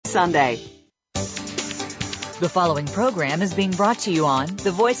Sunday. The following program is being brought to you on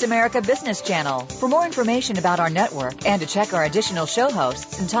the Voice America Business Channel. For more information about our network and to check our additional show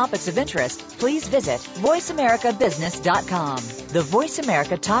hosts and topics of interest, please visit voiceamericabusiness.com. The Voice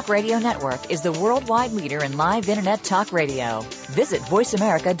America Talk Radio Network is the worldwide leader in live Internet talk radio. Visit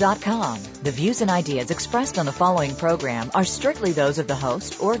voiceamerica.com. The views and ideas expressed on the following program are strictly those of the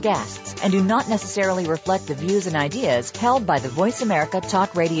host or guests and do not necessarily reflect the views and ideas held by the Voice America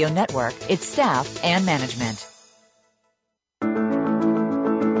Talk Radio Network, its staff, and management.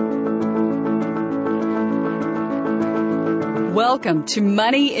 Welcome to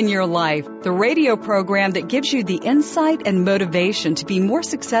Money in Your Life, the radio program that gives you the insight and motivation to be more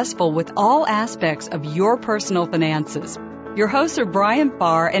successful with all aspects of your personal finances. Your hosts are Brian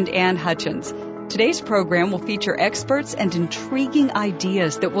Farr and Ann Hutchins. Today's program will feature experts and intriguing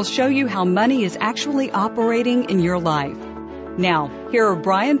ideas that will show you how money is actually operating in your life. Now, here are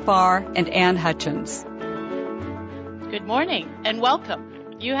Brian Farr and Ann Hutchins. Good morning and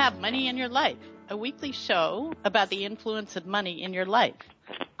welcome. You have Money in Your Life, a weekly show about the influence of money in your life.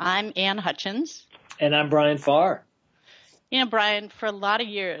 I'm Ann Hutchins. And I'm Brian Farr. You know, Brian, for a lot of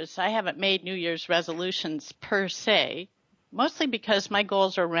years, I haven't made New Year's resolutions per se, mostly because my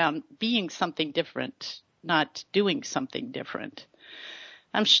goals are around being something different, not doing something different.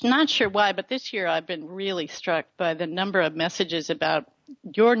 I'm not sure why, but this year I've been really struck by the number of messages about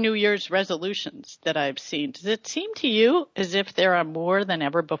your New Year's resolutions that I've seen. Does it seem to you as if there are more than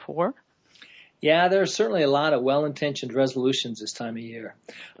ever before? Yeah, there are certainly a lot of well-intentioned resolutions this time of year.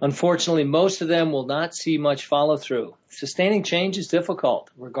 Unfortunately, most of them will not see much follow-through. Sustaining change is difficult,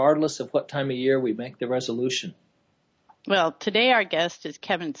 regardless of what time of year we make the resolution. Well, today our guest is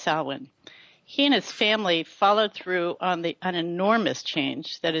Kevin Salwen. He and his family followed through on an enormous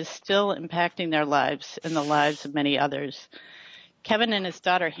change that is still impacting their lives and the lives of many others. Kevin and his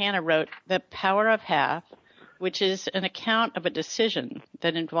daughter Hannah wrote The Power of Half, which is an account of a decision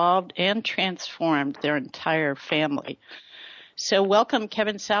that involved and transformed their entire family. So welcome,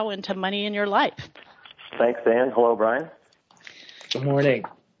 Kevin Salwen, to Money in Your Life. Thanks, Ann. Hello, Brian. Good morning.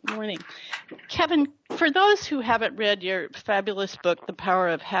 Good morning. Kevin, for those who haven't read your fabulous book, The Power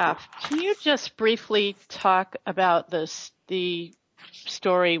of Half, can you just briefly talk about the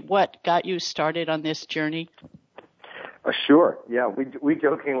story, what got you started on this journey? Sure. Yeah, we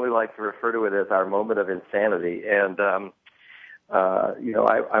jokingly like to refer to it as our moment of insanity. And,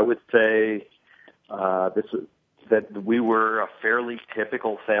 I would say that we were a fairly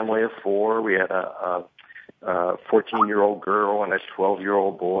typical family of four. We had a 14-year-old girl and a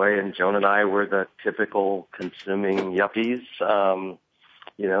 12-year-old boy, and Joan and I were the typical consuming yuppies.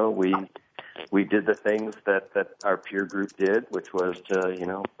 We did the things that our peer group did, which was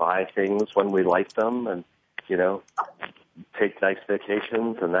to, buy things when we liked them and, take nice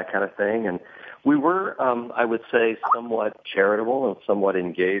vacations and that kind of thing. And we were, I would say, somewhat charitable and somewhat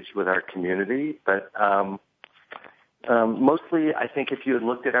engaged with our community. But mostly, I think if you had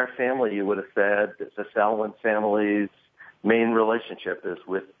looked at our family, you would have said that the Salwen family's main relationship is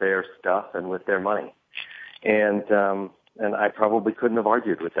with their stuff and with their money. And I probably couldn't have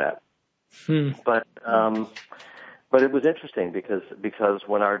argued with that. But it was interesting because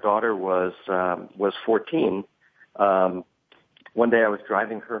when our daughter was 14, one day I was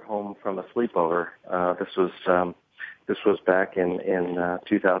driving her home from a sleepover. This was back in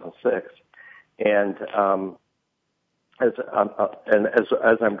 2006, and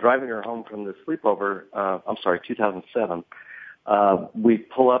as I'm driving her home from the sleepover, 2007. We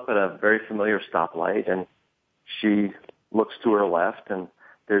pull up at a very familiar stoplight, and she looks to her left, and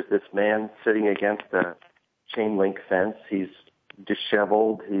there's this man sitting against a chain link fence. He's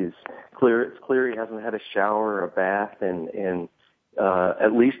disheveled. It's clear he hasn't had a shower or a bath in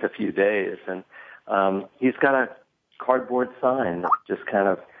at least a few days. And he's got a cardboard sign that's just kind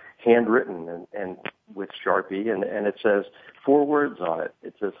of handwritten and with Sharpie, and it says 4 words on it.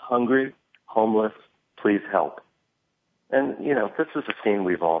 It says, "Hungry, homeless, please help." And, this is a scene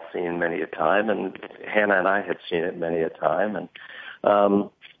we've all seen many a time, and Hannah and I had seen it many a time.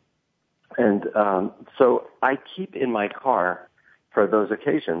 So I keep in my car for those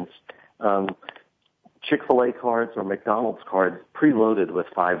occasions Chick-fil-A cards or McDonald's cards preloaded with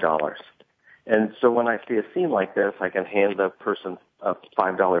 $5. And so when I see a scene like this, I can hand the person a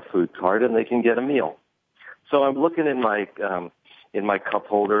 $5 food card and they can get a meal. So I'm looking in my cup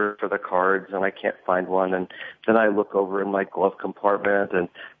holder for the cards, and I can't find one. And then I look over in my glove compartment, and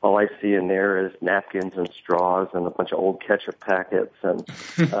all I see in there is napkins and straws and a bunch of old ketchup packets and,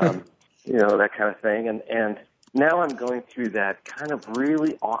 that kind of thing. And now I'm going through that kind of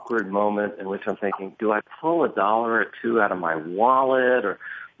really awkward moment in which I'm thinking, do I pull $1 or $2 out of my wallet, or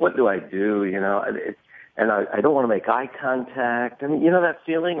what do I do? And I don't want to make eye contact. I mean, that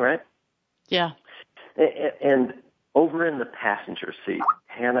feeling, right? Yeah. And over in the passenger seat,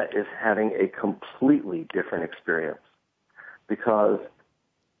 Hannah is having a completely different experience, because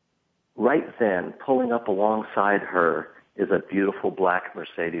right then, pulling up alongside her is a beautiful black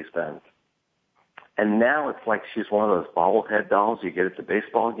Mercedes-Benz. And now it's like she's one of those bobblehead dolls you get at the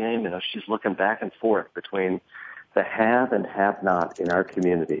baseball game. She's looking back and forth between the have and have not in our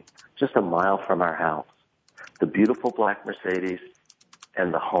community, just a mile from our house, the beautiful black Mercedes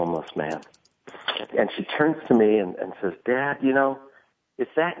and the homeless man. And she turns to me and says, Dad, if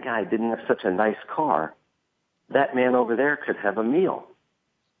that guy didn't have such a nice car, that man over there could have a meal.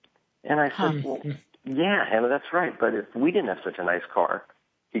 And I said, well, yeah, Hannah, that's right. But if we didn't have such a nice car,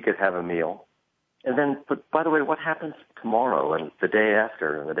 he could have a meal. And then, but by the way, what happens tomorrow and the day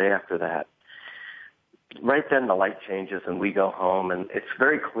after and the day after that? Right then the light changes and we go home, and it's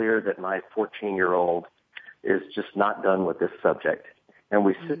very clear that my 14-year-old is just not done with this subject. And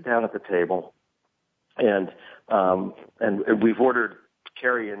we sit down at the table, and we've ordered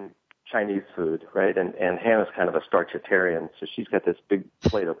carry-in Chinese food, right? And Hannah's kind of a starchitarian, so she's got this big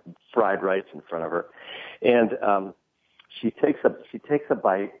plate of fried rice in front of her. And she takes a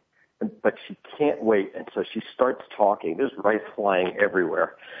bite, but she can't wait, and so she starts talking. There's rice flying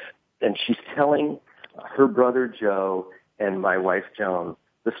everywhere. And she's telling her brother Joe and my wife Joan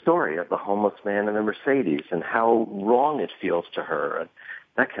the story of the homeless man and the Mercedes and how wrong it feels to her and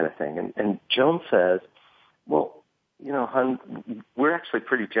that kind of thing. And Joan says, well, hon, we're actually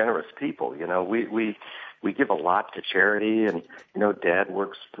pretty generous people. We give a lot to charity, and, Dad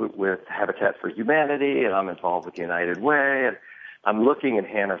works with Habitat for Humanity, and I'm involved with United Way, and I'm looking in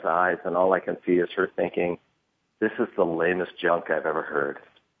Hannah's eyes, and all I can see is her thinking, this is the lamest junk I've ever heard.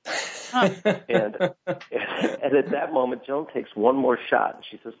 and at that moment, Joan takes one more shot, and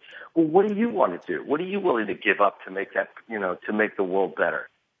she says, well, what do you want to do? What are you willing to give up to make that, to make the world better?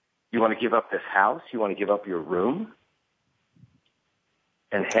 You want to give up this house? You want to give up your room?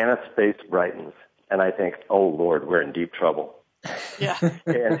 And Hannah's face brightens, and I think, oh, Lord, we're in deep trouble. Yeah.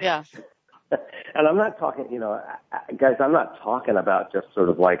 Yeah. And I'm not talking, guys, I'm not talking about just sort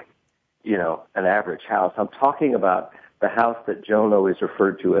of like, an average house. I'm talking about the house that Joan always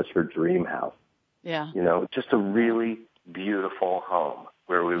referred to as her dream house. Yeah. Just a really beautiful home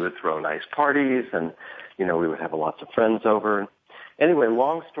where we would throw nice parties and, we would have lots of friends over. Anyway,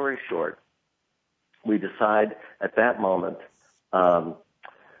 long story short, we decide at that moment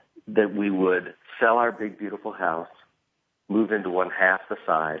that we would sell our big, beautiful house, move into one half the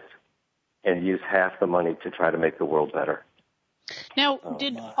size, and use half the money to try to make the world better. Now,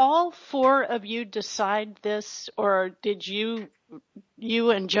 did all four of you decide this, or did you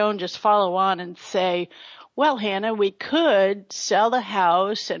and Joan just follow on and say, well, Hannah, we could sell the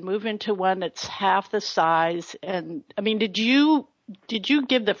house and move into one that's half the size? And I mean, did you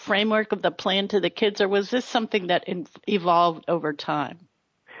give the framework of the plan to the kids, or was this something that evolved over time?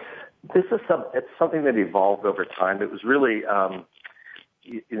 It's something that evolved over time. It was really,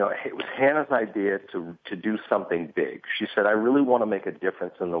 it was Hannah's idea to do something big. She said, I really want to make a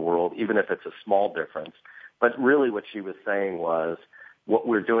difference in the world, even if it's a small difference. But really what she was saying was, what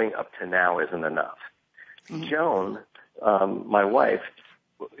we're doing up to now isn't enough. Mm-hmm. Joan, my wife,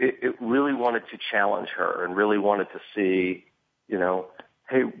 it really wanted to challenge her and really wanted to see,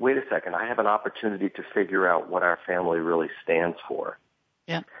 hey, wait a second, I have an opportunity to figure out what our family really stands for.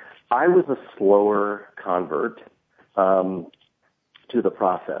 Yeah. I was a slower convert to the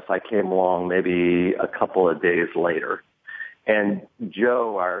process. I came along maybe a couple of days later. And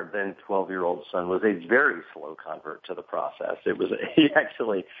Joe, our then 12-year-old son, was a very slow convert to the process. He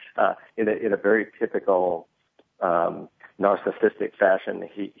actually, in a very typical narcissistic fashion,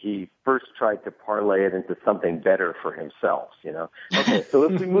 he first tried to parlay it into something better for himself, Okay, so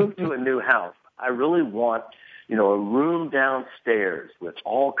if we move to a new house, I really want, a room downstairs with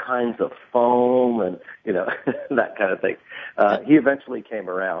all kinds of foam and, that kind of thing. He eventually came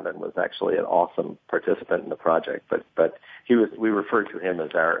around and was actually an awesome participant in the project, but we referred to him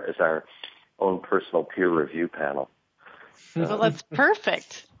as our own personal peer review panel. Well, that's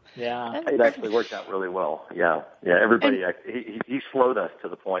perfect. Yeah. It actually worked out really well. Yeah. Everybody, he slowed us to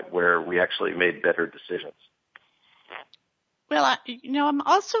the point where we actually made better decisions. Well, I'm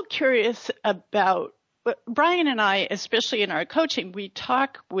also curious about, Brian and I, especially in our coaching, we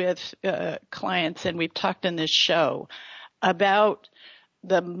talk with clients, and we've talked in this show about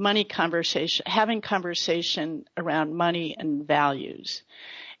the money conversation, having conversation around money and values.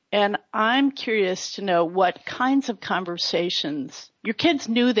 And I'm curious to know what kinds of conversations, your kids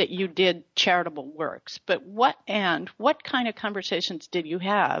knew that you did charitable works, but what kind of conversations did you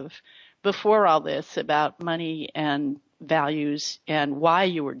have before all this about money and values and why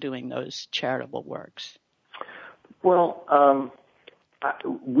you were doing those charitable works? Well,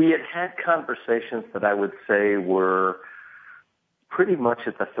 we had conversations that I would say were pretty much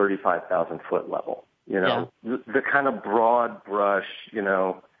at the 35,000 foot level. The kind of broad brush,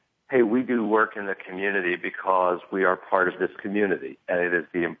 hey, we do work in the community because we are part of this community, and it is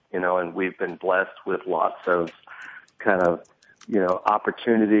and we've been blessed with lots of kind of,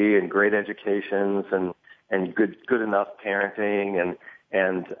 opportunity and great educations and good enough parenting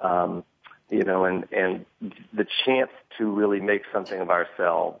and the chance to really make something of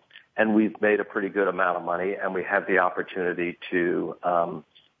ourselves. And we've made a pretty good amount of money, and we have the opportunity to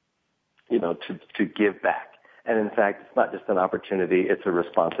give back. And in fact, it's not just an opportunity, it's a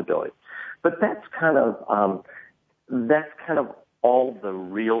responsibility. But that's kind of all the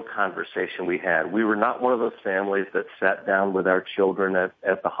real conversation we had. We were not one of those families that sat down with our children at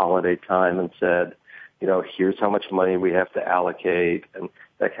the holiday time and said, here's how much money we have to allocate and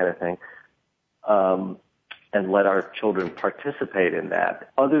that kind of thing. And let our children participate in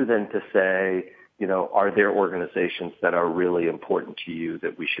that, other than to say, are there organizations that are really important to you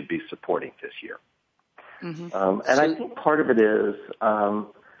that we should be supporting this year? Mm-hmm. I think part of it is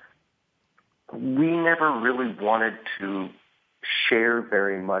we never really wanted to share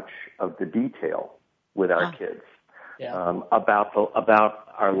very much of the detail with our kids about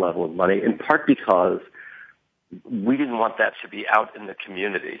our level of money, in part because we didn't want that to be out in the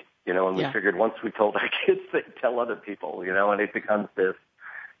community. And we figured once we told our kids, they'd tell other people, and it becomes this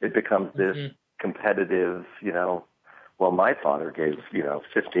mm-hmm. competitive, well, my father gave,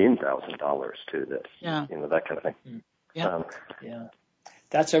 $15,000 to this, that kind of thing. Yeah.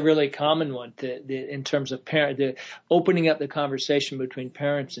 That's a really common one in terms of opening up the conversation between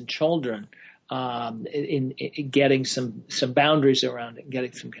parents and children, in getting some boundaries around it,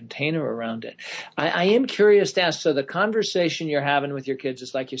 getting some container around it. I am curious to ask, so the conversation you're having with your kids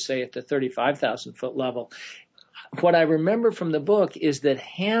is, like you say, at the 35,000 foot level. What I remember from the book is that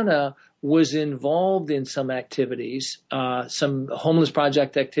Hannah was involved in some activities, some homeless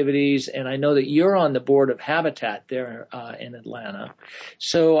project activities, and I know that you're on the board of Habitat there in Atlanta.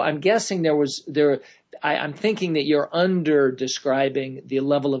 So I'm guessing I'm thinking that you're under describing the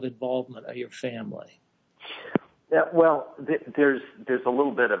level of involvement of your family. Yeah, well, there's a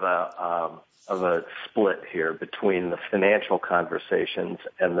little bit of a split here between the financial conversations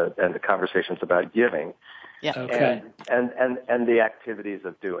and the conversations about giving. Yeah. Okay. And the activities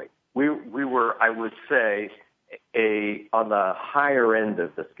of doing. We were, I would say, on the higher end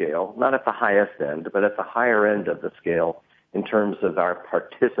of the scale, not at the highest end, but at the higher end of the scale in terms of our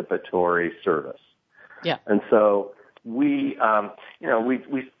participatory service. Yeah. And so we did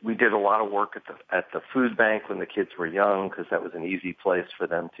a lot of work at the food bank when the kids were young, because that was an easy place for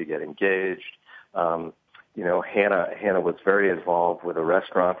them to get engaged. Hannah was very involved with a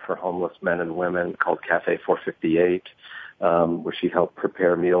restaurant for homeless men and women called Cafe 458, where she helped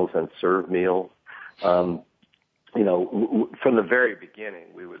prepare meals and serve meals. From the very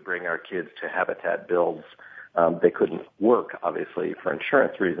beginning, we would bring our kids to Habitat builds. They couldn't work, obviously, for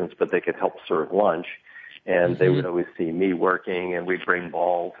insurance reasons, but they could help serve lunch. And they would always see me working, and we'd bring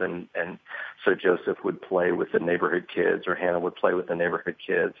balls, and so Joseph would play with the neighborhood kids, or Hannah would play with the neighborhood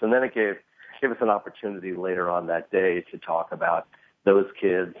kids. And then it gave us an opportunity later on that day to talk about those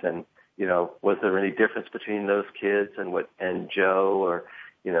kids, and was there any difference between those kids and Joe, or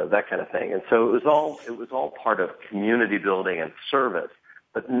that kind of thing. And so it was all part of community building and service,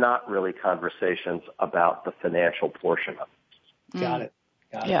 but not really conversations about the financial portion of it. Got it.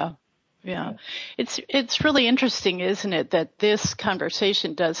 Yeah. It's really interesting, isn't it, that this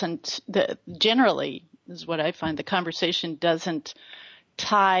conversation generally is what I find, the conversation doesn't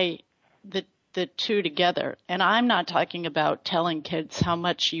tie the two together. And I'm not talking about telling kids how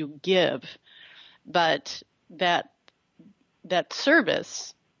much you give, but that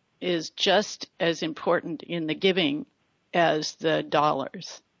service is just as important in the giving as the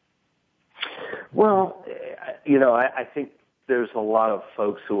dollars. Well, I think there's a lot of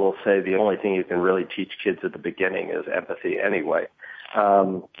folks who will say the only thing you can really teach kids at the beginning is empathy anyway.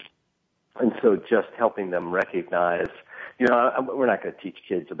 And so just helping them recognize, we're not going to teach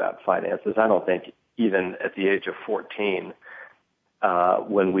kids about finances. I don't think even at the age of 14,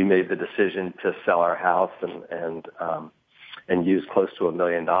 when we made the decision to sell our house and use close to $1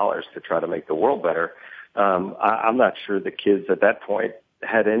 million to try to make the world better, I'm not sure the kids at that point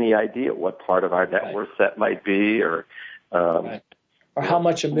had any idea what part of our net worth that might be, or Right. Or how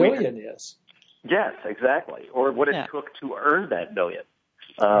much a million is. Yes, exactly. Or what it took to earn that million.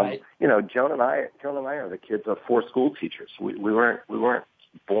 Right. Joan and I are the kids of 4 school teachers. We weren't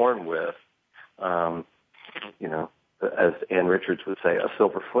born with, as Ann Richards would say, a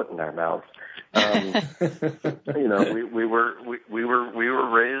silver foot in our mouths. We were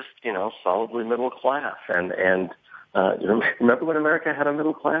raised, solidly middle class, and remember when America had a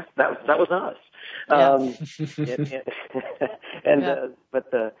middle class? That was us.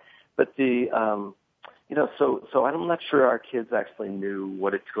 So I'm not sure our kids actually knew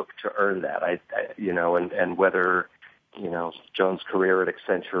what it took to earn that. And whether, Joan's career at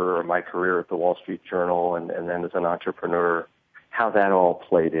Accenture or my career at the Wall Street Journal and then as an entrepreneur, how that all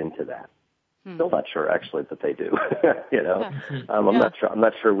played into that. Still not sure actually that they do. I'm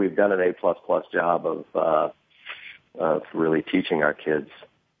not sure we've done an A++ job of really teaching our kids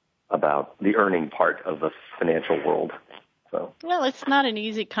about the earning part of the financial world. So. Well, it's not an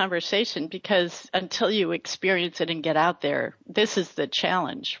easy conversation because until you experience it and get out there, this is the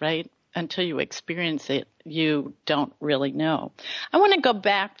challenge, right? Until you experience it, you don't really know. I want to go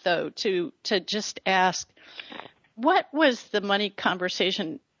back, though, to just ask, what was the money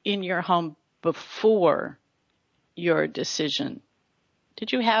conversation in your home before your decision?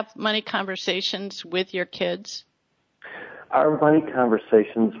 Did you have money conversations with your kids? Our money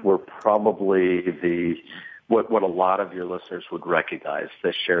conversations were probably what a lot of your listeners would recognize,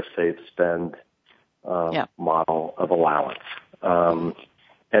 the share, save, spend model of allowance.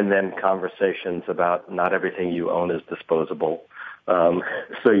 And then conversations about not everything you own is disposable. So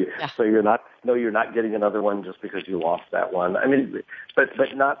you're not getting another one just because you lost that one. I mean, but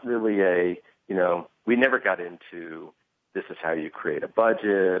not really we never got into this is how you create a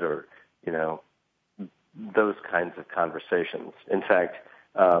budget or, those kinds of conversations. In fact,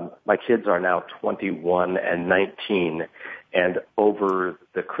 my kids are now 21 and 19, and over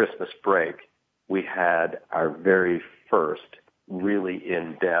the Christmas break, we had our very first really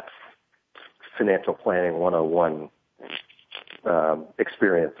in-depth financial planning 101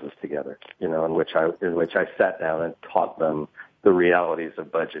 experiences together, in which I sat down and taught them the realities of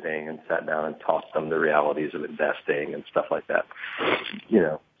budgeting and sat down and taught them the realities of investing and stuff like that.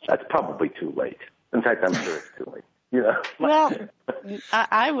 That's probably too late. In fact, I'm sure it's too late. Well,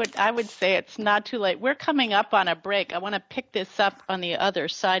 I would say it's not too late. We're coming up on a break. I want to pick this up on the other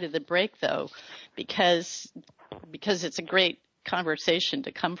side of the break, though, because it's a great conversation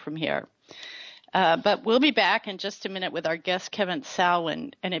to come from here. But we'll be back in just a minute with our guest, Kevin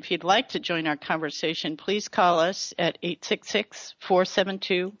Salwen. And if you'd like to join our conversation, please call us at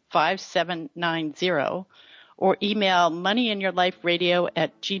 866-472-5790 or email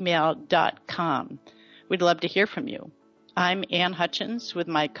moneyinyourliferadio@gmail.com. We'd love to hear from you. I'm Ann Hutchins with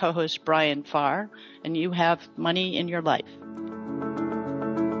my co-host Brian Farr, and you have Money in Your Life.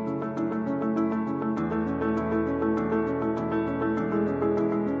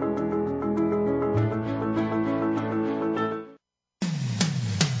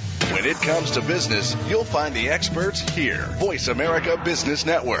 When it comes to business, you'll find the experts here. Voice America Business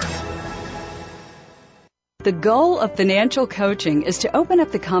Network. The goal of financial coaching is to open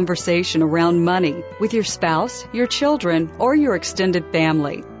up the conversation around money with your spouse, your children, or your extended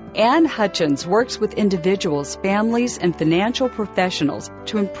family. Ann Hutchins works with individuals, families, and financial professionals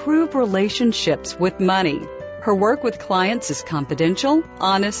to improve relationships with money. Her work with clients is confidential,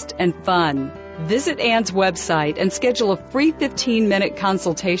 honest, and fun. Visit Ann's website and schedule a free 15-minute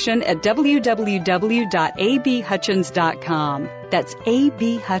consultation at www.abhutchins.com. That's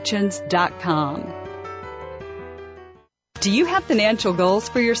abhutchins.com. Do you have financial goals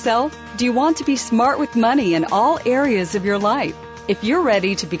for yourself? Do you want to be smart with money in all areas of your life? If you're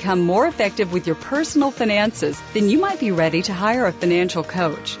ready to become more effective with your personal finances, then you might be ready to hire a financial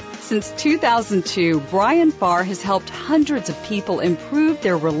coach. Since 2002, Brian Farr has helped hundreds of people improve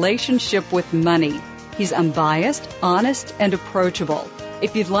their relationship with money. He's unbiased, honest, and approachable.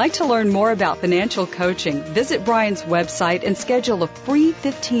 If you'd like to learn more about financial coaching, visit Brian's website and schedule a free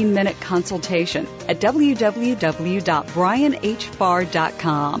 15-minute consultation at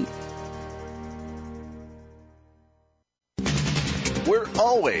www.brianhfarr.com. We're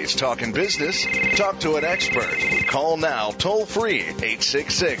always talking business. Talk to an expert. Call now toll free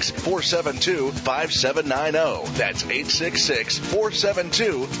 866-472-5790. That's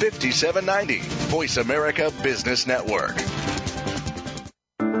 866-472-5790. Voice America Business Network.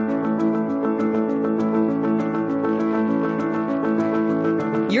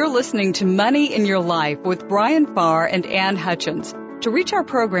 You're listening to Money in Your Life with Brian Farr and Ann Hutchins. To reach our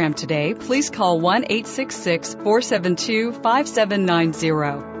program today, please call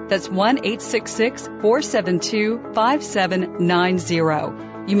 1-866-472-5790. That's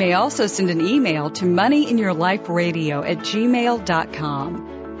 1-866-472-5790. You may also send an email to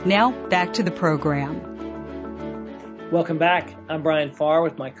moneyinyourliferadio@gmail.com. Now, back to the program. Welcome back. I'm Brian Farr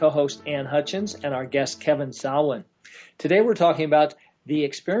with my co-host Ann Hutchins and our guest Kevin Salwen. Today we're talking about the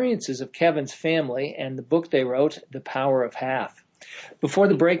experiences of Kevin's family and the book they wrote, The Power of Half. Before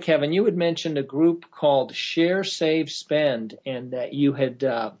the break, Kevin, you had mentioned a group called Share, Save, Spend, and that you had,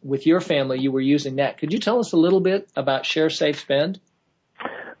 with your family, you were using that. Could you tell us a little bit about Share, Save, Spend?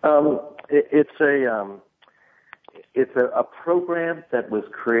 It's a program that was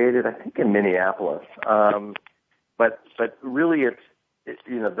created, I think, in Minneapolis. But really,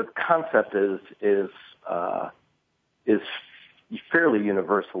 the concept is fairly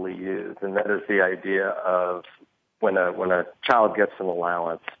universally used, and that is the idea of when a child gets an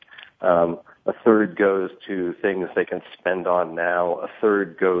allowance, a third goes to things they can spend on now, a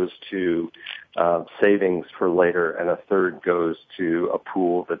third goes to savings for later, and a third goes to a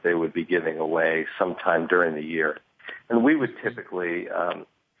pool that they would be giving away sometime during the year. And we would typically,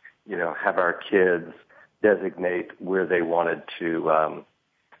 have our kids designate where they wanted to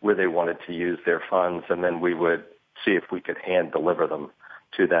use their funds, and then we would see if we could hand deliver them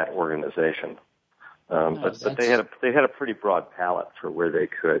to that organization. But they had a pretty broad palette for where they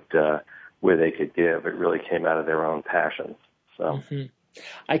could give. It really came out of their own passions. So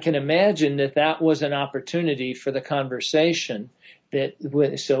I can imagine that was an opportunity for the conversation.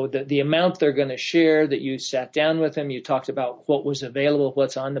 The amount they're going to share, that you sat down with them, you talked about what was available,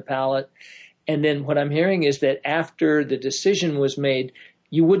 what's on the palette, and then what I'm hearing is that after the decision was made,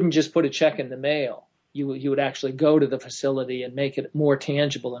 you wouldn't just put a check in the mail. You would actually go to the facility and make it more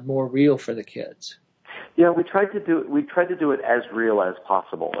tangible and more real for the kids. Yeah, we tried to do it as real as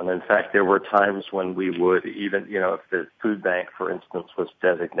possible. And in fact, there were times when we would even, if the food bank, for instance, was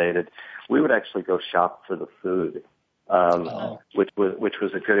designated, we would actually go shop for the food, which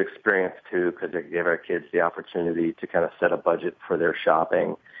was a good experience too, because it gave our kids the opportunity to kind of set a budget for their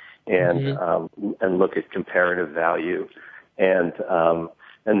shopping and look at comparative value.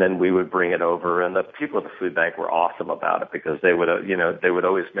 And then we would bring it over, and the people at the food bank were awesome about it because they would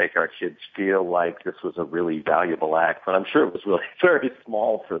always make our kids feel like this was a really valuable act. But I'm sure it was really very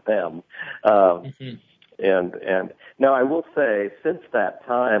small for them. And now I will say, since that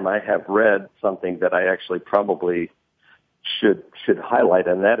time, I have read something that I actually probably should highlight,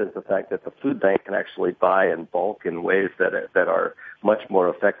 and that is the fact that the food bank can actually buy in bulk in ways that are much more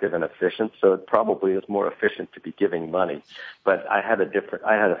effective and efficient. So it probably is more efficient to be giving money. But I had a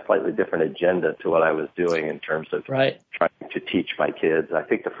slightly different agenda to what I was doing in terms of trying to teach my kids. I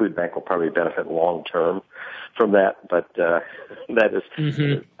think the food bank will probably benefit long term from that, but that is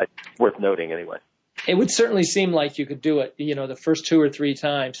worth noting anyway. It would certainly seem like you could do it, the first 2 or 3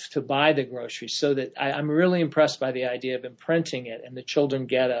 times to buy the groceries, so that I'm really impressed by the idea of imprinting it, and the children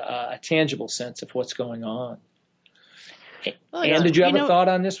get a tangible sense of what's going on. Ann, did you have a thought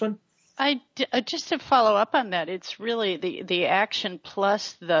on this one? Just to follow up on that, it's really the action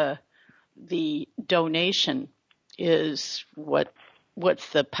plus the donation is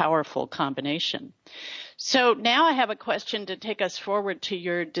what's the powerful combination. So now I have a question to take us forward to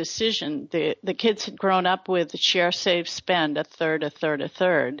your decision. The kids had grown up with Share, Save, Spend, a third,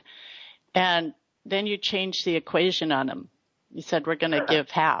 and then you changed the equation on them. You said, we're going to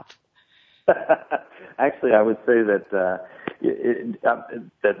give half. Actually, I would say that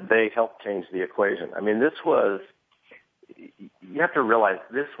they helped change the equation. I mean, you have to realize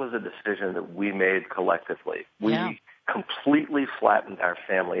this was a decision that we made collectively. We completely flattened our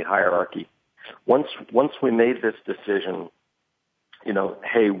family hierarchy. Once we made this decision,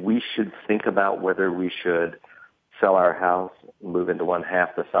 hey, we should think about whether we should sell our house, move into one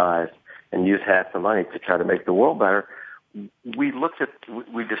half the size, and use half the money to try to make the world better. We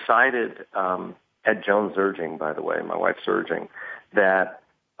decided, at Joan's urging, by the way, my wife's urging, that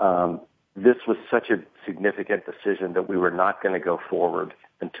this was such a significant decision that we were not going to go forward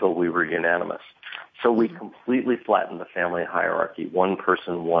until we were unanimous. So we completely flattened the family hierarchy, one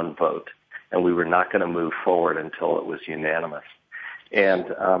person, one vote, and we were not going to move forward until it was unanimous. And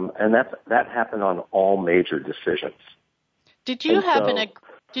that happened on all major decisions. Did you have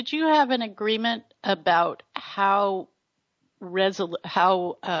an agreement about how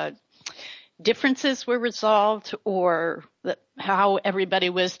differences were resolved, or how everybody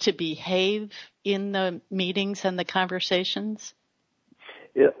was to behave in the meetings and the conversations?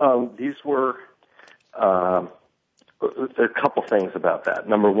 These were a couple things about that.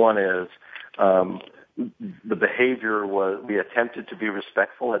 Number one is the behavior was, we attempted to be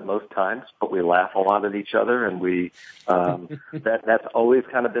respectful at most times, but we laugh a lot at each other, and that's always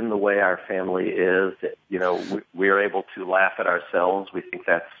kind of been the way our family is. We are able to laugh at ourselves. We think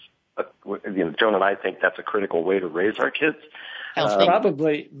that's, Joan and I think that's a critical way to raise our kids.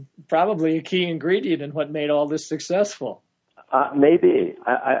 Probably a key ingredient in what made all this successful. Maybe.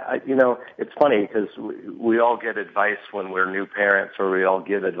 It's funny because we all get advice when we're new parents, or we all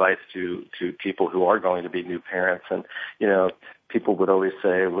give advice to people who are going to be new parents. And, people would always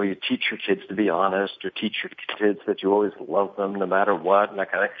say, well, you teach your kids to be honest, or teach your kids that you always love them no matter what, and that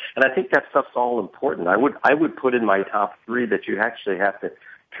kind of thing. And I think that stuff's all important. I would put in my top 3 that you actually have to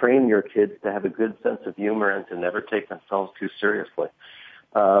train your kids to have a good sense of humor and to never take themselves too seriously.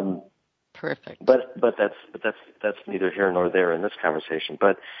 Perfect. But that's neither here nor there in this conversation.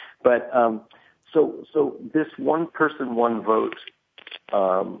 So this one person, one vote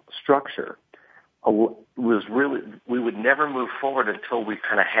structure was really, we would never move forward until we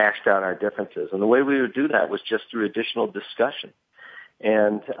kind of hashed out our differences. And the way we would do that was just through additional discussion.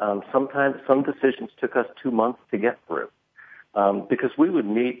 And sometimes some decisions took us 2 months to get through, because we would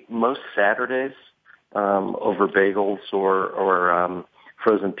meet most Saturdays over bagels or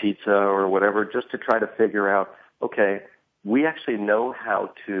frozen pizza or whatever, just to try to figure out, okay, we actually know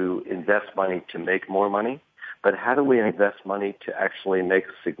how to invest money to make more money, but how do we invest money to actually make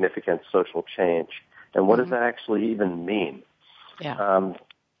significant social change? And what does that actually even mean? Yeah.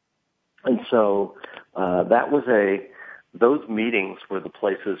 And so those meetings were the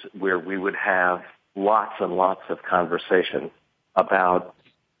places where we would have lots and lots of conversation about,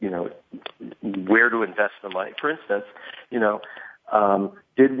 where to invest the money. For instance,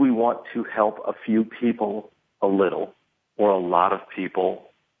 did we want to help a few people a little, or a lot of people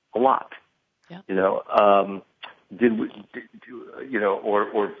a lot? Yeah.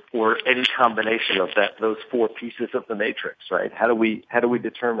 Or any combination of those 4 pieces of the matrix, right? How do we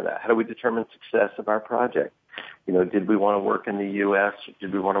determine that? How do we determine success of our project? Did we want to work in the U.S.?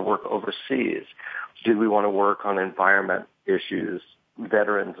 Did we want to work overseas? Did we want to work on environment issues,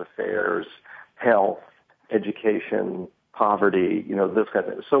 veterans affairs, health, education, poverty, those kinds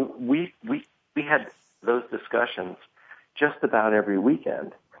of things. So we had those discussions just about every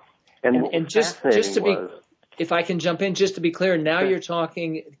weekend. And just to be, if I can jump in, just to be clear, now you're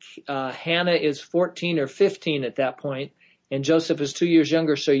talking, Hannah is 14 or 15 at that point, and Joseph is 2 years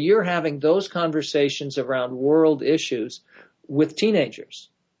younger. So you're having those conversations around world issues with teenagers.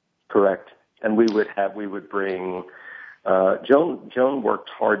 Correct. And we would bring, Joan worked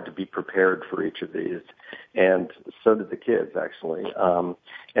hard to be prepared for each of these, and so did the kids, actually.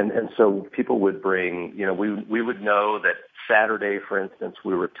 And so people would bring, we would know that Saturday, for instance,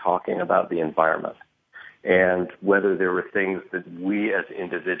 we were talking about the environment and whether there were things that we as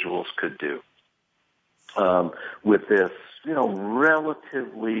individuals could do with this,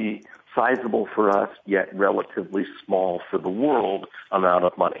 relatively sizable for us, yet relatively small for the world amount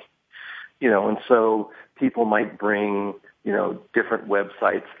of money. And so people might bring, different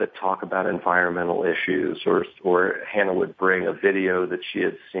websites that talk about environmental issues, or Hannah would bring a video that she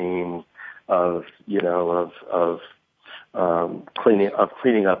had seen of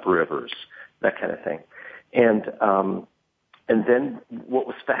cleaning up rivers, that kind of thing. And then what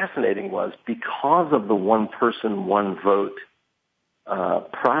was fascinating was, because of the one person, one vote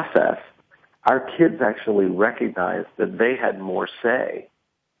process, our kids actually recognized that they had more say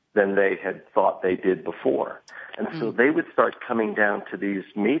than they had thought they did before. And so they would start coming down to these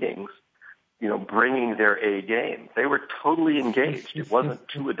meetings, bringing their A game. They were totally engaged. It wasn't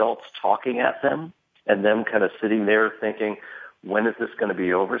 2 adults talking at them and them kind of sitting there thinking, when is this going to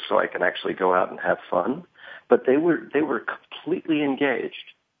be over so I can actually go out and have fun? But they were completely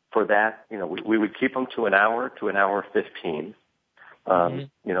engaged for that. We would keep them to an hour 15, so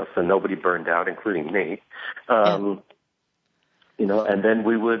nobody burned out, including me. And then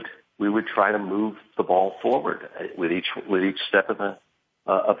we would try to move the ball forward with each step of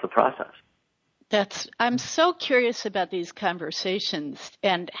the process. I'm so curious about these conversations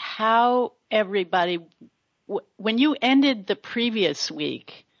and how everybody, when you ended the previous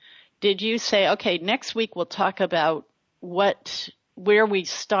week, did you say, okay, next week we'll talk about where we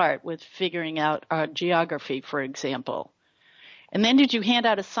start with figuring out our geography, for example? And then did you hand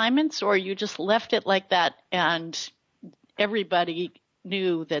out assignments, or you just left it like that and everybody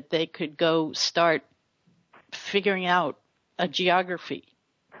knew that they could go start figuring out a geography?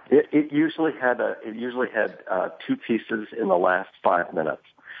 It usually had 2 pieces in the last 5 minutes,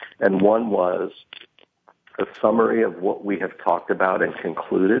 and one was a summary of what we have talked about and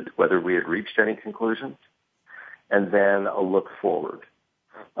concluded, whether we had reached any conclusions, and then a look forward.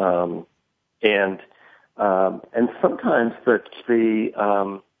 And And sometimes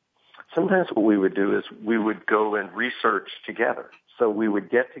sometimes what we would do is we would go and research together. So we would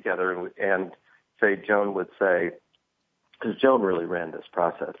get together and say, Joan would say, because Joan really ran this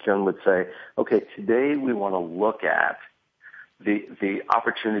process, Joan would say, okay, today we want to look at the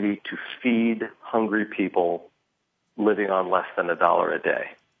opportunity to feed hungry people living on less than $1 a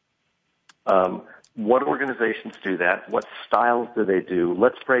day. What organizations do that? What styles do they do?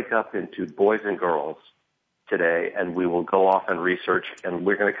 Let's break up into boys and girls today, and we will go off and research, and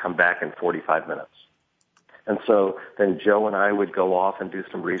we're going to come back in 45 minutes. And so then Joe and I would go off and do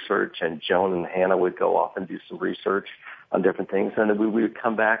some research, and Joan and Hannah would go off and do some research on different things, and then we would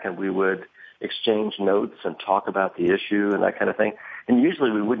come back and we would exchange notes and talk about the issue and that kind of thing. And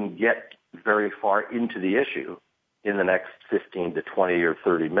usually we wouldn't get very far into the issue in the next 15 to 20 or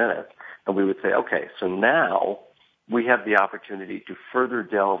 30 minutes. And we would say, okay, so now we have the opportunity to further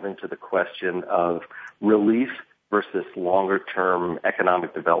delve into the question of relief versus longer-term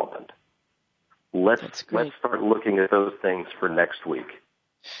economic development. Let's start looking at those things for next week.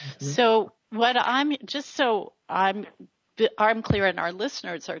 So I'm clear and our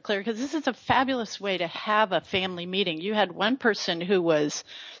listeners are clear, because this is a fabulous way to have a family meeting. You had one person who was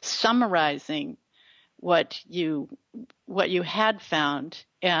summarizing what you had found,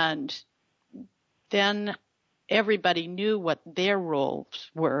 and then everybody knew what their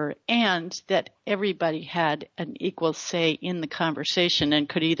roles were, and that everybody had an equal say in the conversation and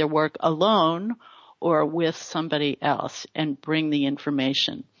could either work alone or with somebody else and bring the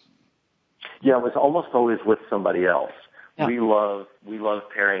information. Yeah, it was almost always with somebody else. Yeah. We love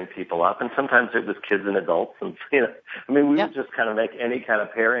pairing people up, and sometimes it was kids and adults, and we would just kind of make any kind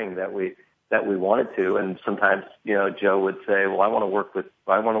of pairing that we wanted to. And sometimes, Joe would say, "Well, I want to work with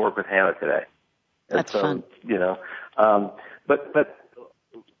Hannah today." And that's fun. But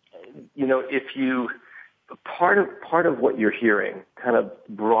if you part of what you're hearing, kind of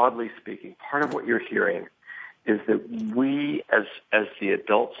broadly speaking, part of what you're hearing is that we, as the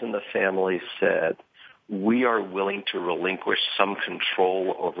adults in the family said, we are willing to relinquish some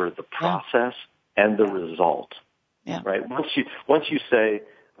control over the process and the result. Yeah. Right? Once you say,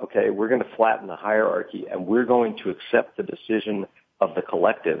 okay, we're going to flatten the hierarchy and we're going to accept the decision of the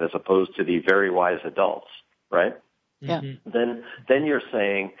collective as opposed to the very wise adults, right? Yeah. Then you're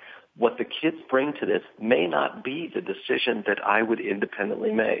saying what the kids bring to this may not be the decision that I would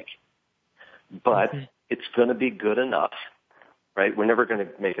independently make, but it's going to be good enough, right? We're never going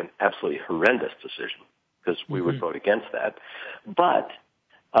to make an absolutely horrendous decision because we would vote against that. But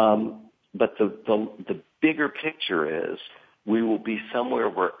the bigger picture is we will be somewhere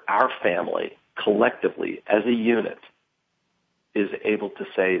where our family collectively as a unit is able to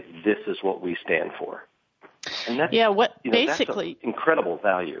say, this is what we stand for. And that's, basically that's incredible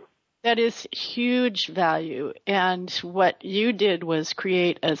value. That is huge value. And what you did was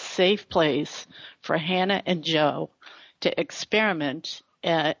create a safe place for Hannah and Joe to experiment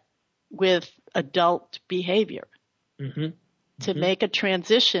with adult behavior, to make a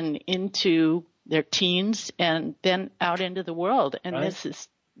transition into their teens and then out into the world. And this is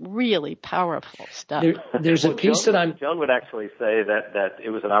really powerful stuff. There's a piece Joan would actually say that it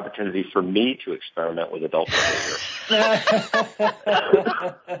was an opportunity for me to experiment with adult behavior.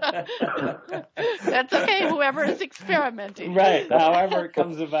 That's okay, whoever is experimenting. Right, however it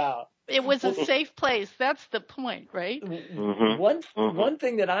comes about. It was a safe place. That's the point, right? One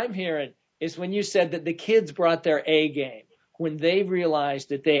thing that I'm hearing is when you said that the kids brought their A game, when they realized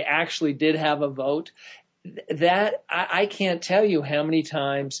that they actually did have a vote, that I can't tell you how many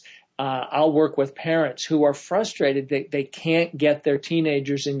times I'll work with parents who are frustrated that they can't get their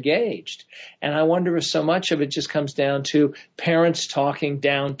teenagers engaged. And I wonder if so much of it just comes down to parents talking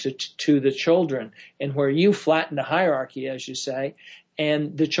down to the children, and where you flatten the hierarchy, as you say,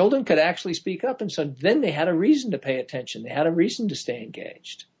 and the children could actually speak up. And so then they had a reason to pay attention. They had a reason to stay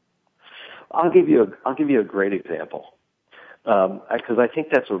engaged. I'll give you a great example. Because I think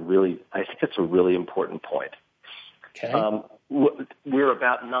that's a really important point. Okay. We're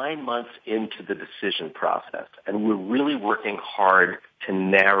about 9 months into the decision process, and we're really working hard to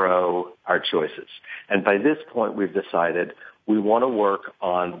narrow our choices. And by this point, we've decided we want to work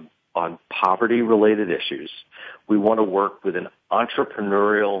on poverty-related issues. We want to work with an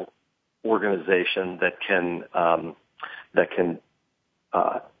entrepreneurial organization that can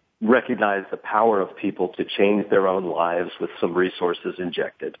recognize the power of people to change their own lives with some resources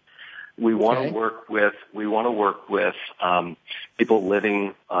injected. We want to work with people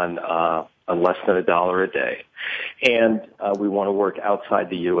living on less than $1 a day, and we want to work outside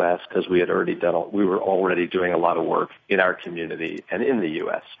the U.S. because we were already doing a lot of work in our community and in the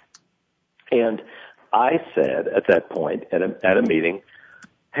U.S. And I said at that point at a meeting,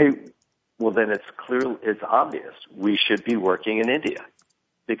 hey, well then it's obvious we should be working in India,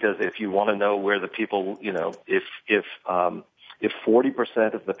 because if you want to know where the people, if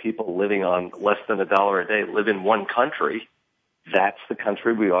 40% of the people living on less than $1 a day live in one country, that's the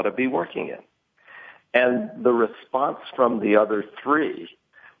country we ought to be working in. And the response from the other three,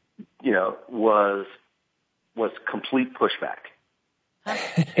 was complete pushback.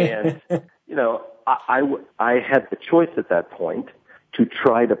 And, I had the choice at that point to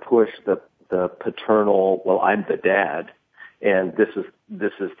try to push the paternal, well, I'm the dad, and this is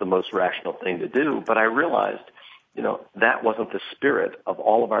the most rational thing to do. But I realized, that wasn't the spirit of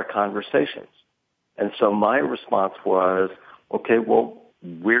all of our conversations. And so my response was, okay, well,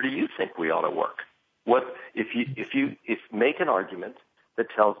 where do you think we ought to work? What if make an argument that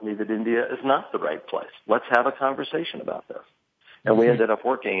tells me that India is not the right place? Let's have a conversation about this. And we ended up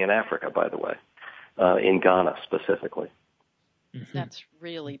working in Africa, by the way, in Ghana specifically. That's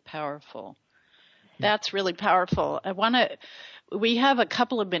really powerful. That's really powerful. We have a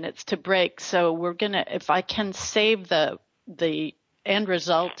couple of minutes to break, so we're gonna, if I can save the end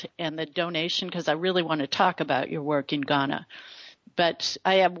result and the donation, because I really want to talk about your work in Ghana. But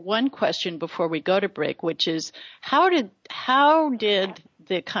I have one question before we go to break, which is how did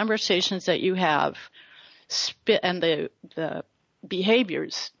the conversations that you have and the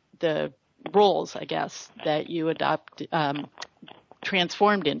behaviors, the roles, I guess, that you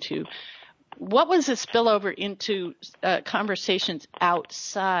transformed into, what was the spillover into conversations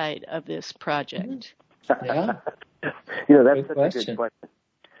outside of this project? Yeah. That's such a good question.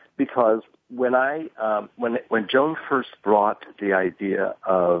 Because when Joan first brought the idea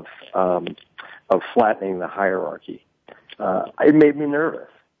of flattening the hierarchy, it made me nervous.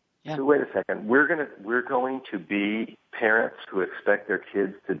 Yeah. So wait a second, we're going to be parents who expect their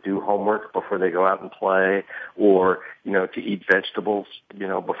kids to do homework before they go out and play, or to eat vegetables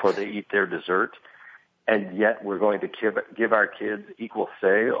before they eat their dessert, and yet we're going to give our kids equal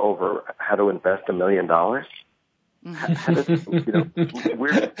say over how to invest $1 million.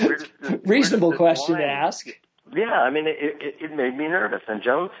 Reasonable question to ask. Yeah, I mean, it made me nervous. And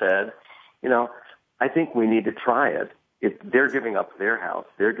Joan said, I think we need to try it. They're giving up their house,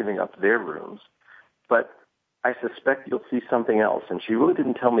 they're giving up their rooms, but I suspect you'll see something else. And she really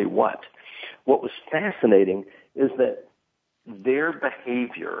didn't tell me what. What was fascinating is that their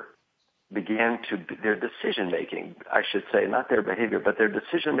behavior their decision-making, I should say, not their behavior, but their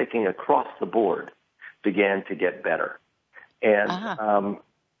decision-making across the board began to get better. And,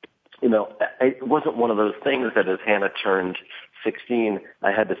 it wasn't one of those things that as Hannah turned 16,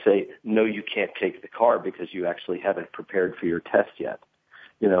 I had to say, no, you can't take the car because you actually haven't prepared for your test yet.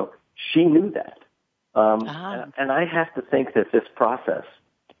 She knew that. And I have to think that this process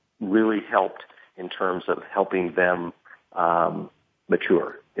really helped in terms of helping them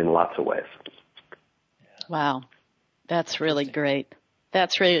mature in lots of ways. Wow. That's really great.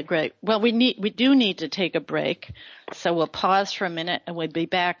 That's really great. Well, we do need to take a break, so we'll pause for a minute, and we'll be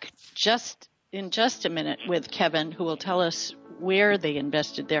back in just a minute with Kevin, who will tell us where they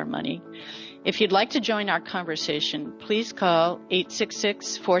invested their money. If you'd like to join our conversation, please call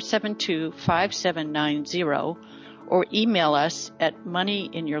 866-472-5790 or email us at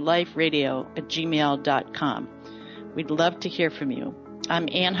moneyinyourliferadio@gmail.com. We'd love to hear from you. I'm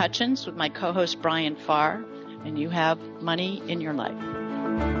Ann Hutchins with my co-host Brian Farr, and you have Money in Your Life.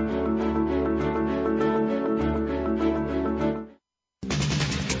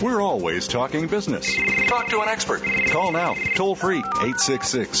 We're always talking business. Talk to an expert. Call now, toll free,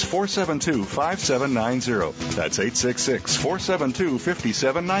 866-472-5790. That's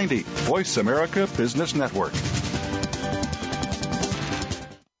 866-472-5790. Voice America Business Network.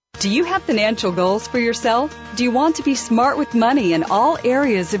 Do you have financial goals for yourself? Do you want to be smart with money in all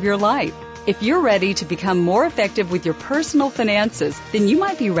areas of your life? If you're ready to become more effective with your personal finances, then you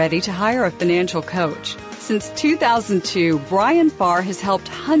might be ready to hire a financial coach. Since 2002, Brian Farr has helped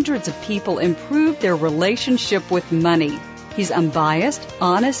hundreds of people improve their relationship with money. He's unbiased,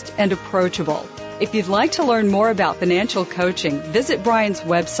 honest, and approachable. If you'd like to learn more about financial coaching, visit Brian's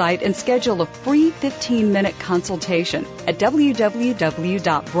website and schedule a free 15-minute consultation at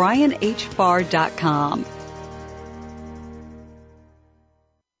www.brianhfarr.com.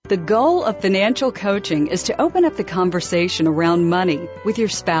 The goal of financial coaching is to open up the conversation around money with your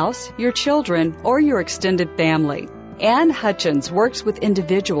spouse, your children, or your extended family. Ann Hutchins works with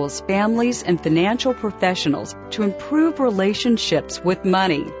individuals, families, and financial professionals to improve relationships with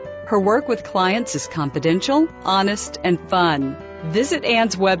money. Her work with clients is confidential, honest, and fun. Visit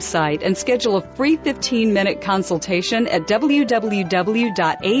Ann's website and schedule a free 15-minute consultation at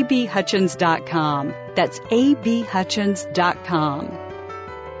www.abhutchins.com. That's abhutchins.com.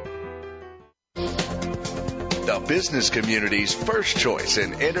 The business community's first choice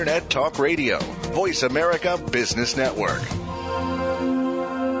in Internet Talk Radio. Voice America Business Network.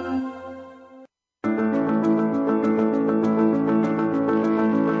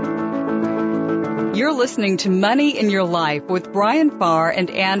 You're listening to Money in Your Life with Brian Farr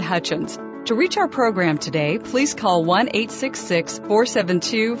and Ann Hutchins. To reach our program today, please call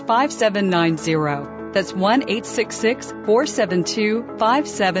 1-866-472-5790. That's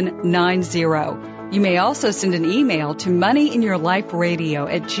 1-866-472-5790. You may also send an email to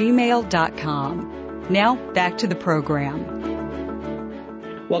moneyinyourliferadio@gmail.com. Now, back to the program.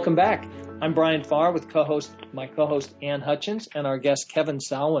 Welcome back. I'm Brian Farr with my co-host Ann Hutchins and our guest Kevin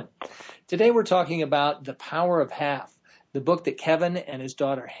Salwen. Today we're talking about The Power of Half, the book that Kevin and his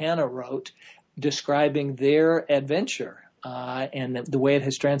daughter Hannah wrote describing their adventure and the way it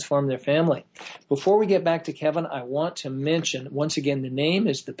has transformed their family. Before we get back to Kevin, I want to mention, once again, the name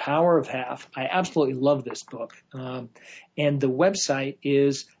is The Power of Half. I absolutely love this book. And the website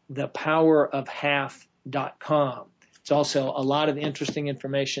is thepowerofhalf.com. It's also a lot of interesting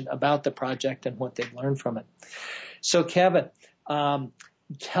information about the project and what they've learned from it. So, Kevin,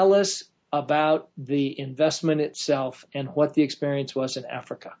 tell us about the investment itself and what the experience was in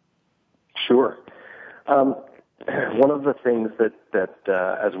Africa. Sure. One of the things that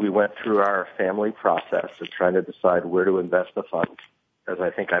as we went through our family process of trying to decide where to invest the funds, as I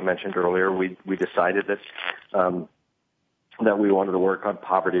think I mentioned earlier, we decided that we wanted to work on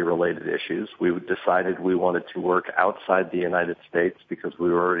poverty-related issues. We decided we wanted to work outside the United States because we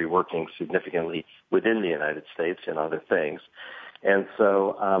were already working significantly within the United States in other things. And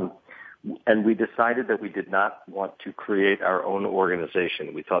so, and we decided that we did not want to create our own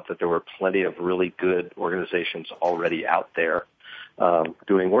organization. We thought that there were plenty of really good organizations already out there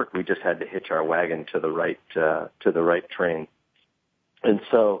doing work. We just had to hitch our wagon to the right train. And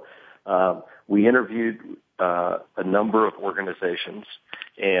so we interviewed a number of organizations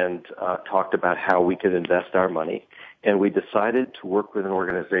and talked about how we could invest our money. And we decided to work with an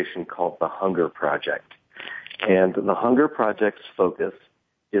organization called the Hunger Project. And the Hunger Project's focus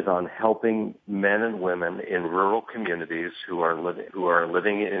is on helping men and women in rural communities who are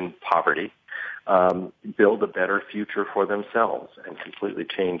living in poverty build a better future for themselves and completely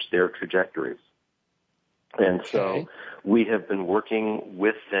change their trajectories. And so we have been working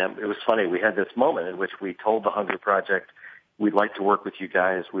with them. It was funny. We had this moment in which we told the Hunger Project, we'd like to work with you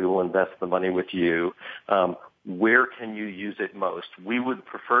guys. We will invest the money with you. Where can you use it most? We would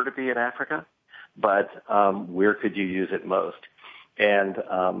prefer to be in Africa, but where could you use it most? And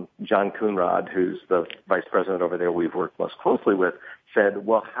John Coonrod, who's the vice president over there we've worked most closely with, said,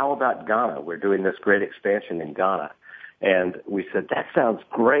 well, how about Ghana? We're doing this great expansion in Ghana. And we said, that sounds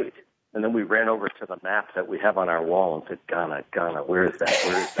great. And then we ran over to the map that we have on our wall and said, Ghana, where is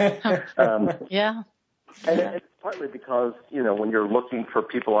that? Yeah. And it's partly because, when you're looking for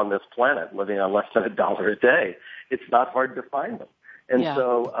people on this planet living on less than $1 a day, it's not hard to find them.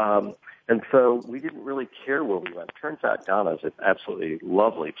 And so we didn't really care where we went. Turns out Ghana is an absolutely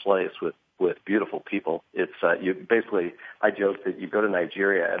lovely place with beautiful people. It's I joke that you go to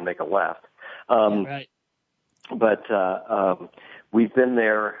Nigeria and make a left. Right. But we've been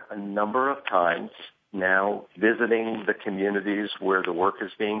there a number of times now, visiting the communities where the work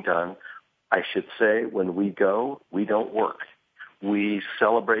is being done. I should say, when we go, we don't work. We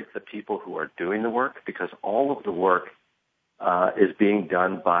celebrate the people who are doing the work, because all of the work is being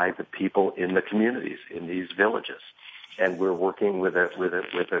done by the people in the communities, in these villages. And we're working with a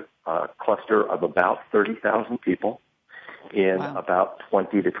cluster of about 30,000 people in about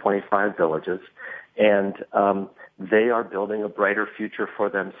 20 to 25 villages. And they are building a brighter future for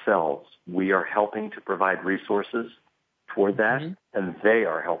themselves. We are helping to provide resources toward that, and they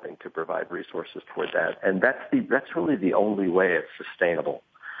are helping to provide resources toward that. And that's really the only way it's sustainable.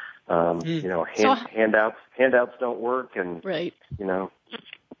 Handouts don't work, and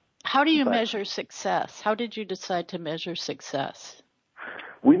How do you measure success? How did you decide to measure success?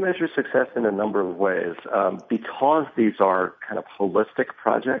 We measure success in a number of ways. Because these are kind of holistic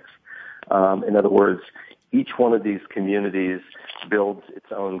projects, in other words, each one of these communities builds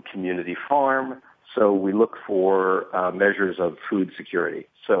its own community farm, so we look for measures of food security.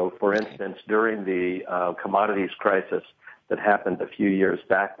 So, for instance, during the commodities crisis that happened a few years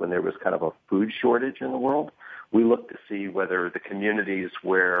back when there was kind of a food shortage in the world, we looked to see whether the communities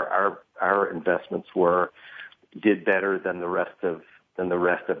where our investments were did better than the rest of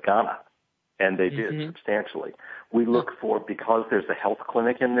Ghana. and they did substantially. We look for, because there's a health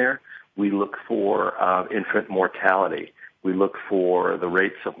clinic in there, we look for infant mortality. We look for the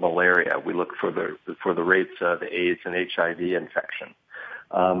rates of malaria. We look for the rates of AIDS and HIV infection.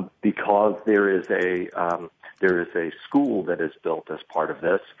 Because there is a school that is built as part of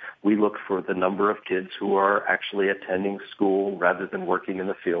this, we look for the number of kids who are actually attending school rather than working in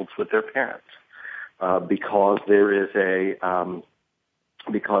the fields with their parents. Because there is a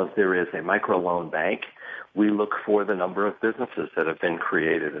microloan bank, we look for the number of businesses that have been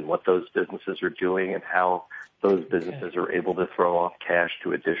created and what those businesses are doing and how those businesses are able to throw off cash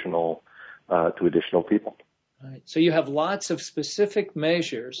to additional people. Right. So you have lots of specific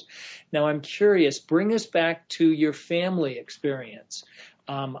measures. Now I'm curious, bring us back to your family experience.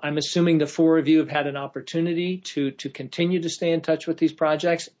 I'm assuming the four of you have had an opportunity to continue to stay in touch with these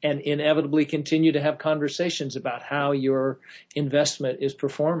projects and inevitably continue to have conversations about how your investment is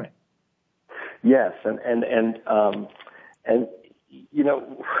performing. Yes, and you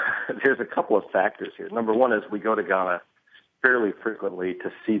know, there's a couple of factors here. Number one is we go to Ghana fairly frequently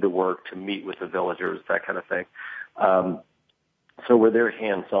to see the work, to meet with the villagers, that kind of thing. So we're there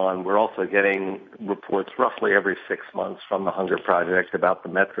hands-on. We're also getting reports roughly every 6 months from the Hunger Project about the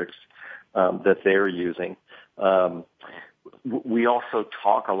metrics that they're using. We also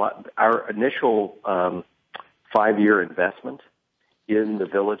talk a lot. Our initial 5-year investment in the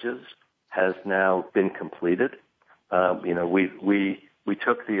villages has now been completed. You know, we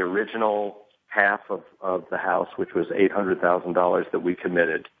took the original half of the house, which was $800,000 that we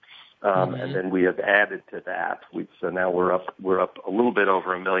committed, and then we have added to that. So now we're up a little bit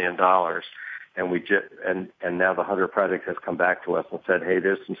over $1 million, and now the Hunger Project has come back to us and said, hey,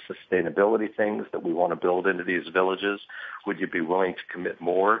 there's some sustainability things that we want to build into these villages. Would you be willing to commit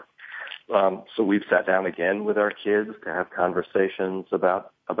more? So we've sat down again with our kids to have conversations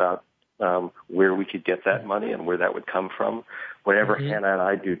about where we could get that money and where that would come from. Whenever Hannah and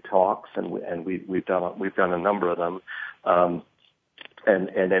I do talks, and we've done a number of them,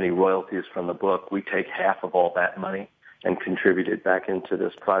 and any royalties from the book, we take half of all that money and contribute it back into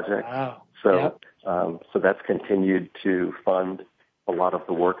this project. Wow. So so that's continued to fund a lot of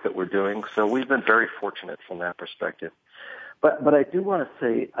the work that we're doing. So we've been very fortunate from that perspective. But I do want to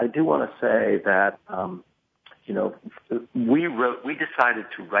say that you know, we decided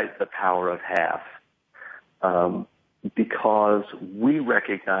to write The Power of Half because we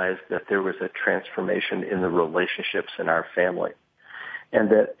recognized that there was a transformation in the relationships in our family, and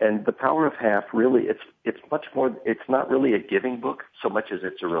The Power of Half really it's much more. It's not really a giving book so much as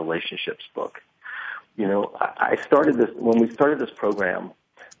it's a relationships book. You know, I started this when we started this program.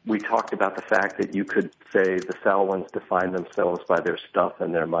 We talked about the fact that you could say the Salwens define themselves by their stuff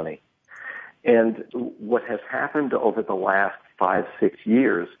and their money. And what has happened over the last 5-6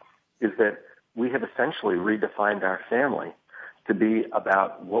 years is that we have essentially redefined our family to be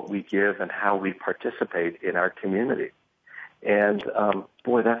about what we give and how we participate in our community. And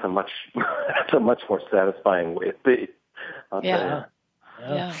boy, that's a much more satisfying way to be. Yeah.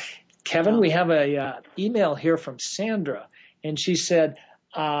 Kevin, we have a email here from Sandra, and she said,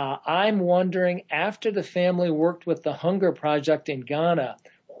 I'm wondering, after the family worked with the Hunger Project in Ghana,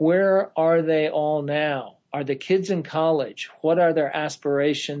 where are they all now? Are the kids in college? What are their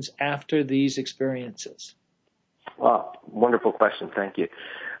aspirations after these experiences? Wow, wonderful question. Thank you.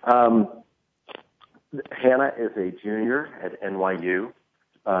 Hannah is a junior at NYU.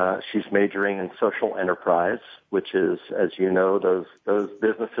 She's majoring in social enterprise, which is, as you know, those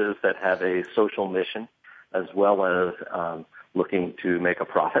businesses that have a social mission as well as looking to make a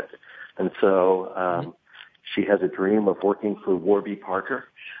profit. And so she has a dream of working for Warby Parker.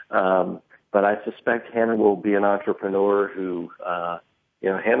 But I suspect Hannah will be an entrepreneur who, you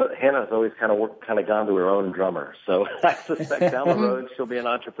know, Hannah's always kind of gone to her own drummer. So I suspect down the road she'll be an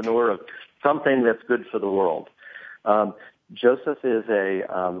entrepreneur of something that's good for the world. Joseph is a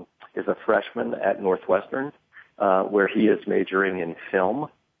freshman at Northwestern, where he is majoring in film.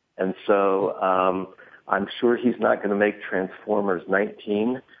 And so, I'm sure he's not going to make Transformers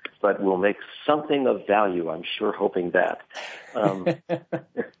 19, but will make something of value. I'm sure hoping that.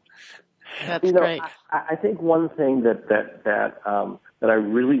 That's great. I think one thing that I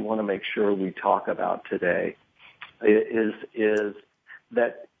really want to make sure we talk about today is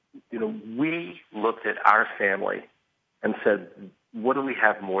that, you know, we looked at our family and said, what do we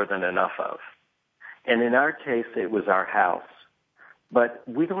have more than enough of? And in our case, it was our house. But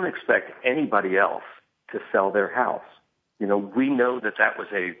we don't expect anybody else to sell their house. You know, we know that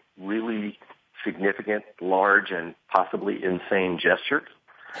was a really significant, large, and possibly insane gesture.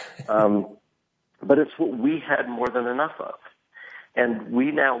 But it's what we had more than enough of. And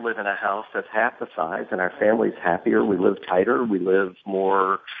we now live in a house that's half the size, and our family's happier. We live tighter. We live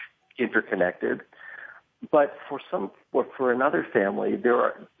more interconnected. But for another family,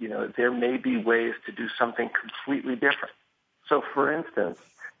 there may be ways to do something completely different. So, for instance,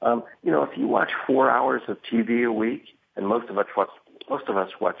 if you watch 4 hours of TV a week, and most of us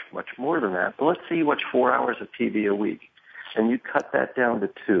watch much more than that, but let's say you watch 4 hours of TV a week, and you cut that down to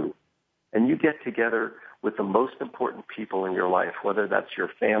 2, and you get together with the most important people in your life, whether that's your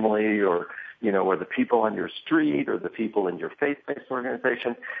family or the people on your street or the people in your faith-based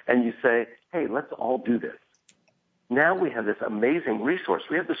organization, and you say, hey, let's all do this. Now we have this amazing resource.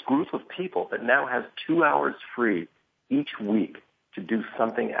 We have this group of people that now has 2 hours free each week to do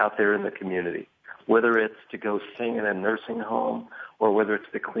something out there in the community, whether it's to go sing in a nursing home or whether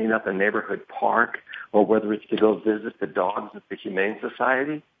it's to clean up a neighborhood park or whether it's to go visit the dogs at the Humane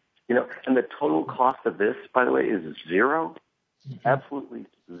Society. And the total cost of this, by the way, is zero, absolutely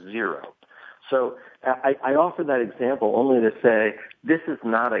zero. So I offer that example only to say this is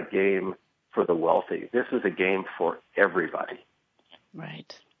not a game for the wealthy. This is a game for everybody.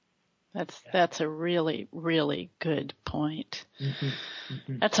 Right. That's a really, really good point.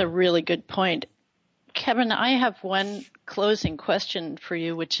 That's a really good point. Kevin, I have one closing question for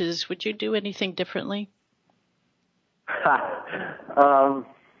you, which is, would you do anything differently?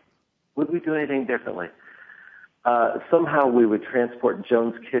 Would we do anything differently? Somehow we would transport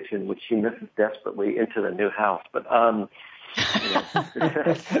Joan's kitchen, which she misses desperately, into the new house. But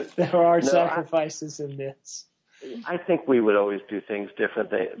there are sacrifices in this. I think we would always do things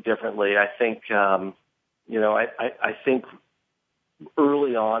differently. I think, I think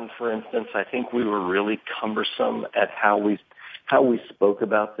early on, for instance, I think we were really cumbersome at how we spoke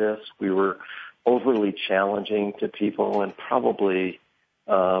about this. We were overly challenging to people, and probably,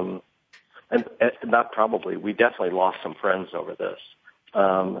 we definitely lost some friends over this.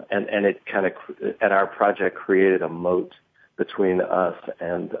 And it kind of, at our project, created a moat between us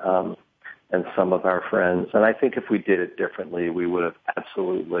and some of our friends. And I think if we did it differently, we would have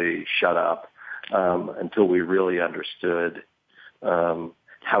absolutely shut up until we really understood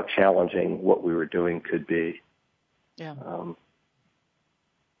how challenging what we were doing could be. Yeah.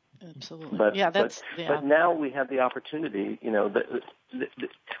 Absolutely. But now we have the opportunity,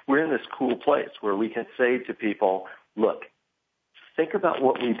 we're in this cool place where we can say to people, look, think about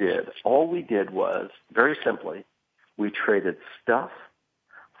what we did. All we did was, very simply, we traded stuff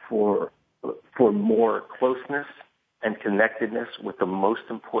for more closeness and connectedness with the most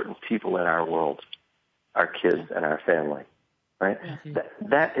important people in our world, our kids and our family, right? Mm-hmm.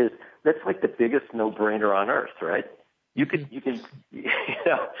 That's like the biggest no-brainer on earth, right? You can,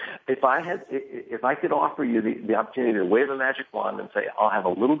 if I could offer you the opportunity to wave a magic wand and say, I'll have a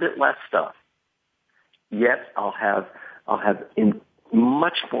little bit less stuff, yet I'll have in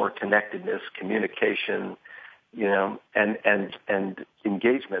much more connectedness, communication, and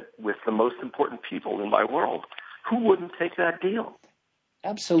engagement with the most important people in my world. Who wouldn't take that deal?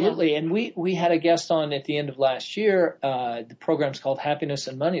 Absolutely. Yeah. And we had a guest on at the end of last year. The program's called Happiness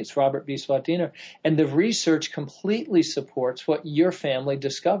and Money. It's Robert B. Swatiner. And the research completely supports what your family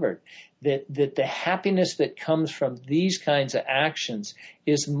discovered, that the happiness that comes from these kinds of actions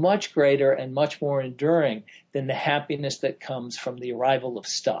is much greater and much more enduring than the happiness that comes from the arrival of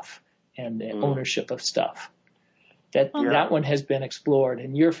stuff and the ownership of stuff. That one has been explored,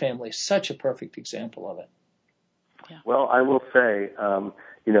 and your family is such a perfect example of it. Yeah. Well, I will say,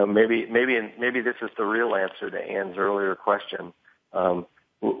 maybe this is the real answer to Ann's earlier question.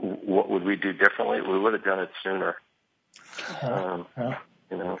 What would we do differently? We would have done it sooner.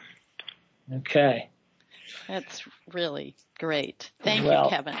 Okay. That's really great. Thank you,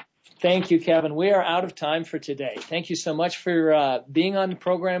 Kevin. Thank you, Kevin. We are out of time for today. Thank you so much for being on the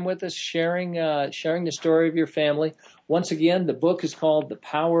program with us, sharing the story of your family. Once again, the book is called The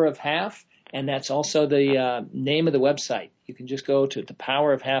Power of Half, and that's also the name of the website. You can just go to The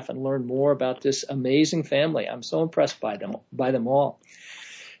Power of Half and learn more about this amazing family. I'm so impressed by them all.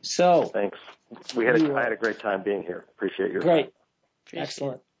 So thanks. I had a great time being here. Appreciate your time.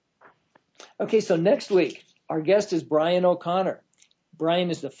 Excellent. Okay, so next week, our guest is Brian O'Connor.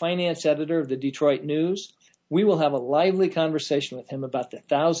 Brian is the finance editor of the Detroit News. We will have a lively conversation with him about the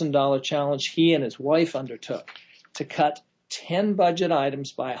 $1,000 challenge he and his wife undertook to cut 10 budget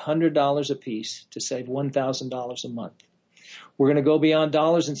items by $100 apiece to save $1,000 a month. We're going to go beyond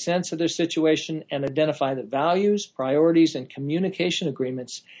dollars and cents of their situation and identify the values, priorities, and communication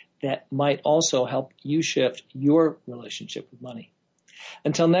agreements that might also help you shift your relationship with money.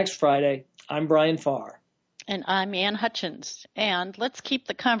 Until next Friday, I'm Brian Farr. And I'm Ann Hutchins. And let's keep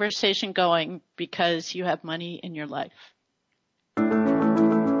the conversation going because you have money in your life.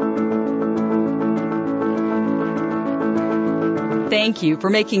 Thank you for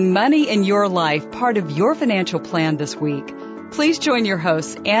making money in your life part of your financial plan this week. Please join your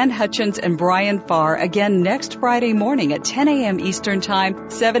hosts, Ann Hutchins and Brian Farr, again next Friday morning at 10 a.m. Eastern Time,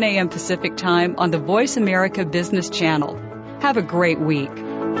 7 a.m. Pacific Time on the Voice America Business Channel. Have a great week.